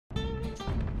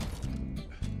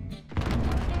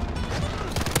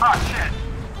Oh shit!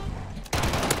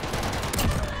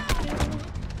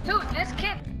 Dude, this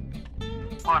kid.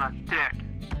 What a dick.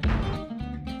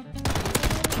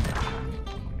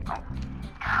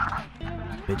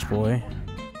 Bitch boy.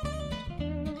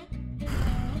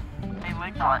 Hey,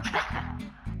 lick my...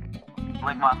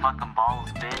 lick my fucking balls,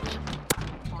 bitch.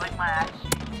 Lick my ass.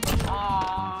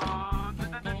 Oh.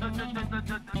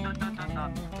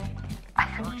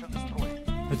 Search and destroy.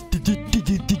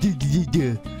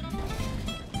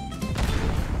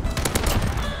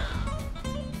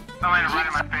 That landed right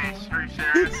in my face. Are you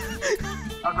serious?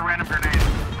 That was a random grenade.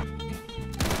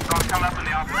 Someone's coming up in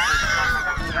the office. Someone's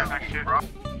up the stairs next to you, bro.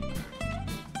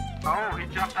 Oh, he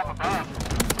jumped up above.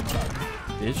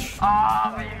 Bitch.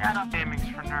 Oh, but you got up. Gaming's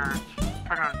for nerds.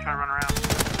 Try to run around.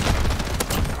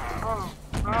 Oh,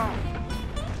 oh.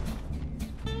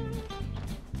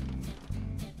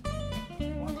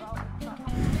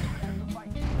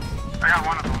 I got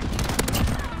one of them.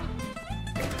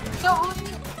 So,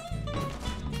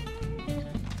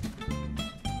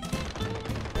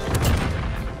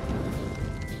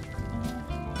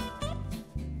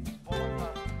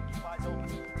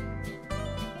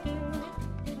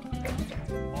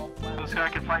 This guy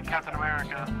can fight Captain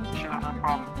America. Should have no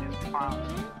problem with these files.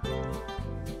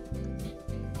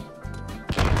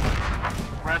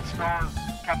 Red Skull is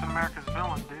Captain America's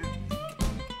villain, dude.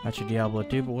 That's your Diablo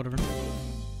 2, but whatever.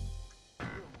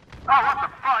 Oh, what the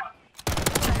fuck?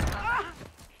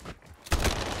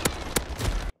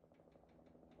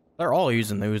 They're all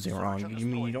using the Uzi wrong.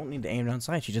 You don't need to aim down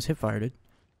sights, you just hip fired it.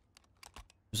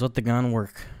 Just let the gun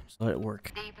work. Just let it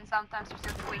work. deep and sometimes you're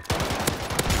still weak.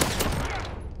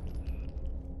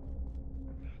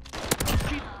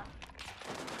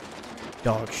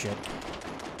 Dog shit.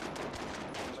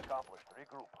 Accomplished.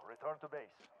 Regroup. Return to base.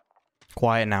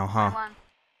 Quiet now, huh? One.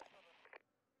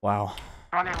 Wow.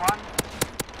 21?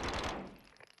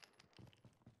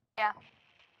 Yeah.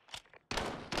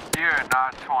 You're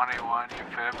not 21, you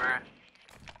fibber.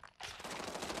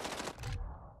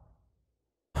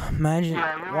 Imagine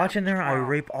Yeah, watching there, I 12.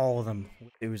 rape all of them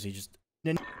with the Uzi. Just.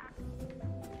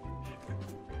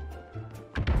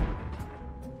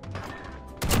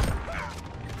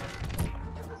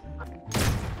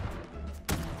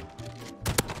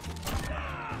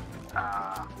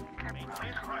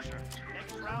 Maintain pressure.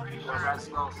 Next round is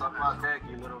REDSKULL, suck my dick,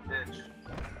 you little bitch.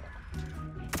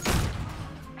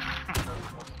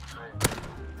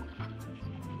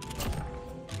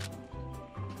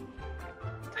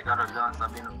 Take out her gun,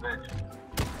 stop being a bitch.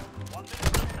 1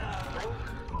 minute.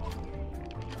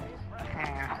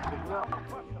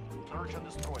 Search and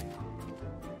destroy.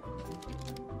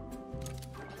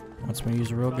 Wants me to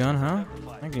use a real gun, huh?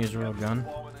 I can use a real gun.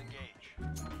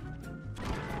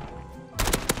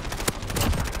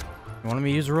 You want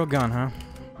me to use a real gun, huh?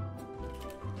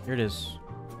 Here it is.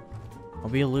 I'll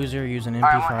be a loser using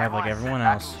MP5 like everyone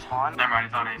else. Never mind,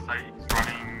 he's on A site. He's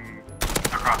running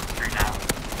across the street now.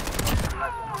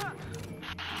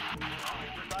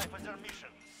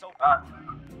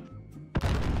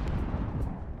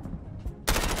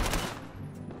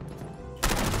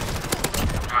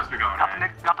 He must be going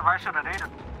got the right shot at Aiden.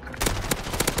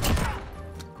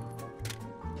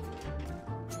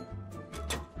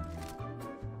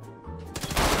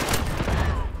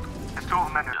 There's two of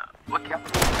them in there. Look, yep.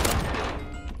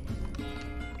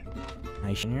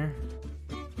 Nice in here.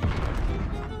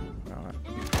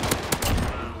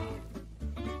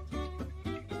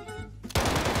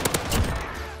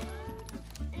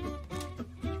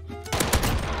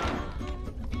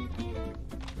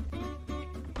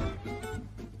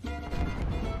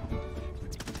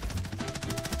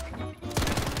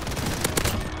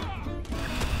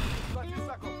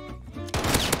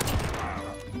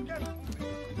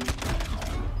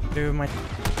 Dude, my.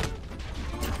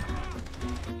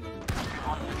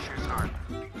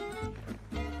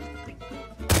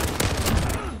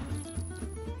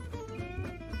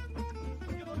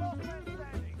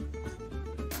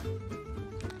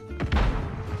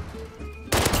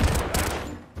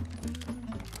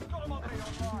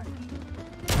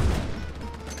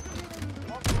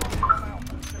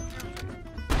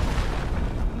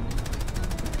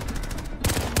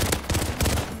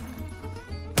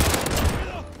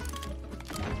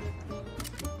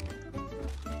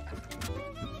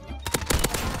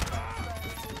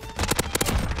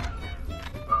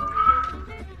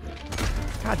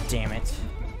 God damn it.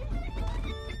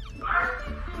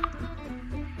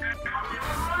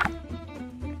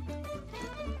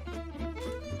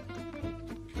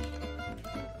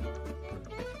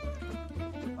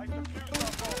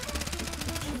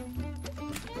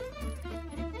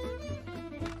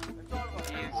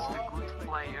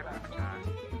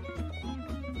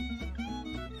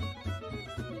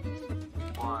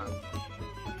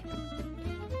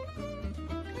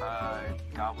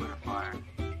 Goblet of Fire.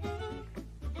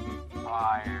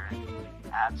 Fire.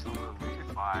 Absolutely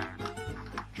fire.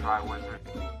 Try Wizard.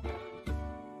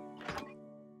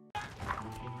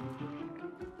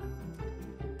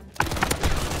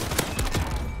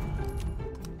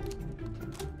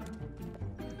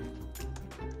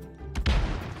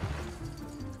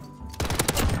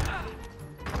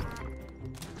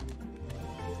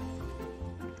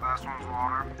 Last one's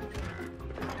water.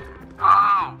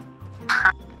 Oh!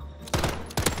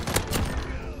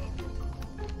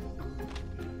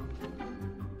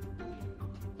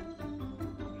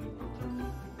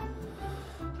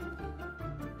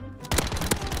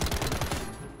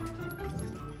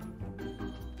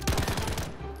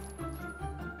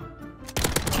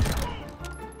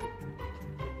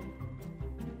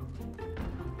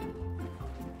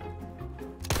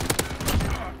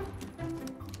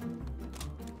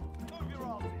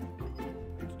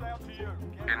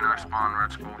 In our spawn,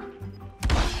 Red Skull.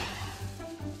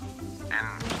 And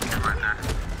kid right there.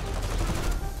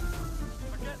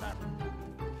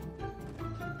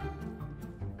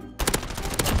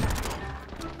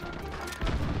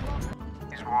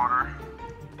 He's water.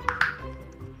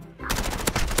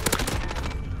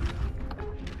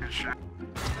 Good shit.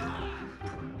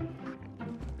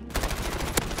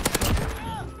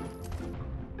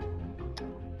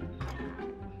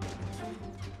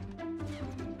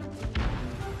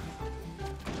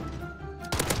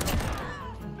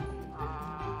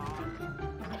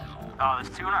 Oh,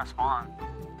 there's two in our spawn.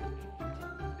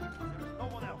 No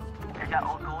one else. They got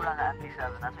old gold on the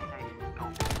MP7, that's what you need. Go.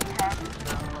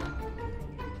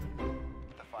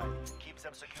 The fight keeps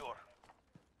them secure.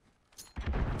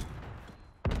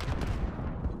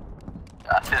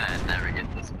 I feel I'd never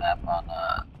get this map on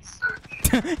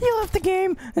search. You left the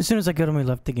game! As soon as I got him, he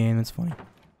left the game. That's funny.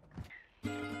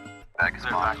 Back in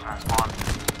spawn. Back in our spawn.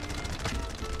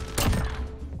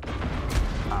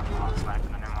 Oh,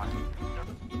 sniping the new one.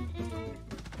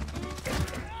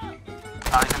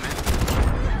 Oh, he's in mid.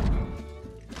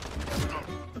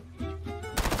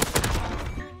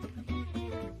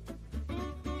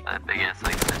 That big ass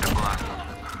like cinder block.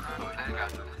 They got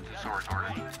two swords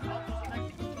already.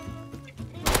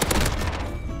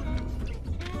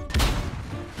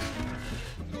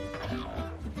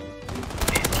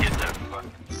 These kids are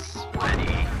fucking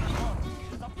sweaty.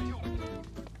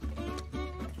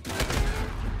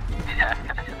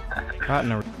 Caught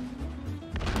in a...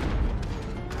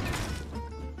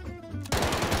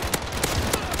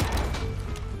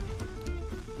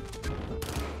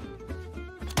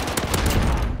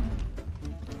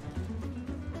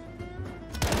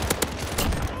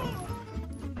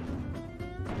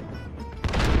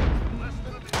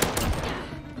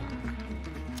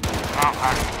 Oh,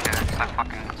 I don't care. It's that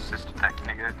fucking assist attack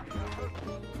nigga.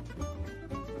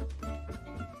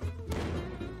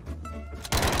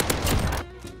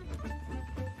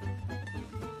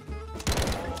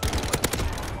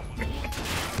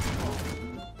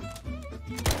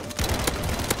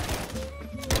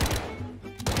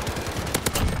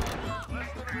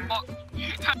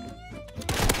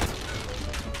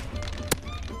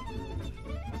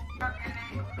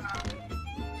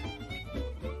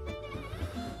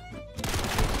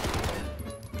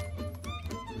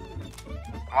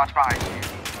 Watch behind you.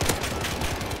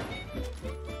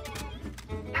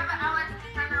 Yeah, but I was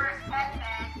trying to respect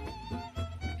that.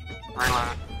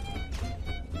 Reload.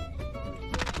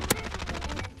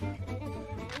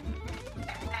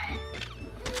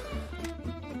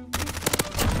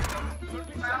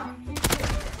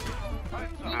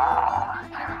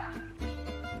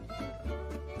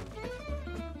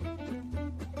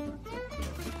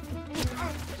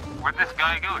 Where'd this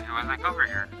guy go? He was like over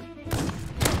here.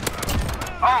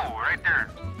 Oh, right there.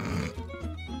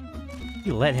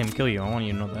 You let him kill you. I want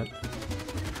you to know that.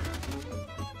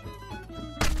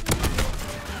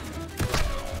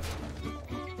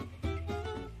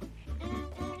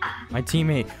 My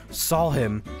teammate saw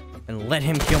him and let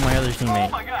him kill my other teammate.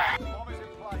 Oh my god. Bomb is in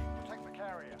play. Protect the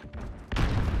carrier.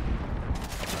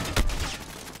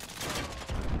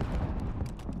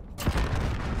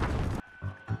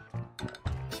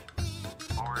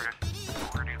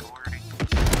 Lordy.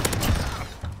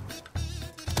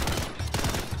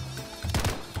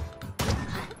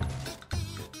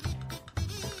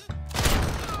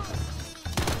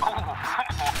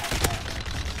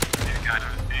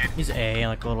 He's A,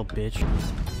 like a little bitch.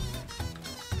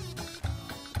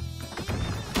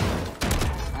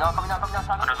 No, come down. Oh,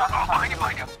 behind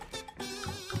you.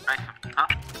 Nice. Huh?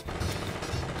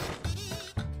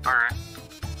 Alright.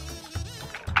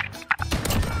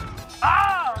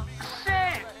 Oh,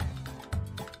 shit!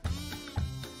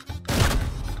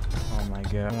 Oh my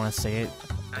god. I want to say it.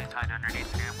 grenade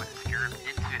scam with a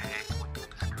secure